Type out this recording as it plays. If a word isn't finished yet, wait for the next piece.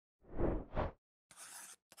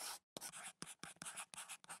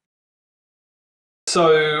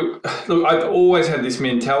So, look, I've always had this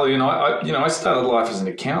mentality, and I started life as an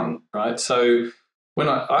accountant, right? So when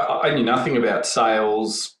I knew nothing about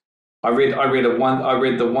sales, I read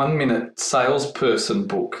the 1 Minute Salesperson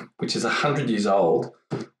book, which is 100 years old,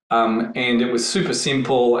 and it was super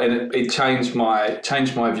simple, and it changed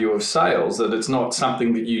my view of sales. That it's not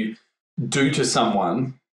something that you do to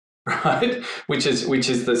someone, right? Which is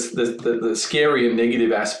the scary and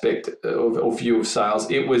negative aspect of view of sales.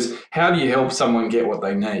 It was, how do you help someone get what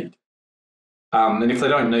they need? And if they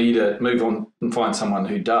don't need it, move on and find someone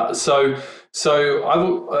who does. So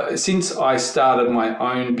since I started my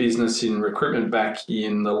own business in recruitment back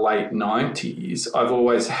in the late 90s, I've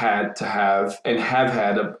always had to have and have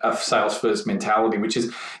had a sales first mentality, which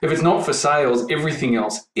is, if it's not for sales, everything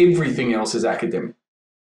else is academic.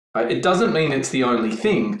 Right? It doesn't mean it's the only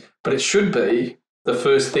thing, but it should be the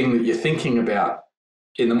first thing that you're thinking about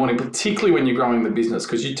in the morning, particularly when you're growing the business,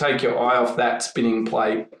 because you take your eye off that spinning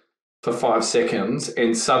plate for 5 seconds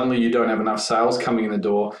and suddenly you don't have enough sales coming in the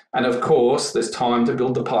door. And of course, there's time to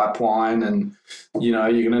build the pipeline, and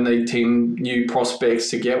you're going to need 10 new prospects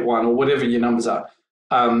to get one, or whatever your numbers are.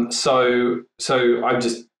 So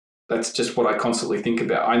that's just what I constantly think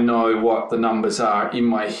about. I know what the numbers are in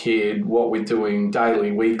my head, what we're doing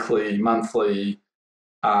daily, weekly, monthly.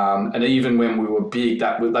 And even when we were big,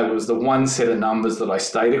 that was the one set of numbers that I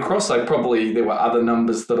stayed across. There were other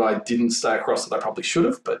numbers that I didn't stay across that I probably should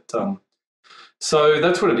have. But so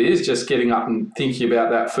that's what it is, just getting up and thinking about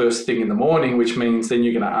that first thing in the morning, which means then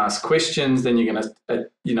you're going to ask questions. Then you're going to,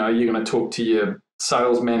 you're going to talk to your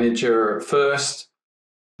sales manager first.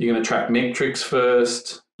 You're going to track metrics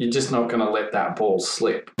first. You're just not going to let that ball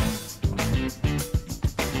slip.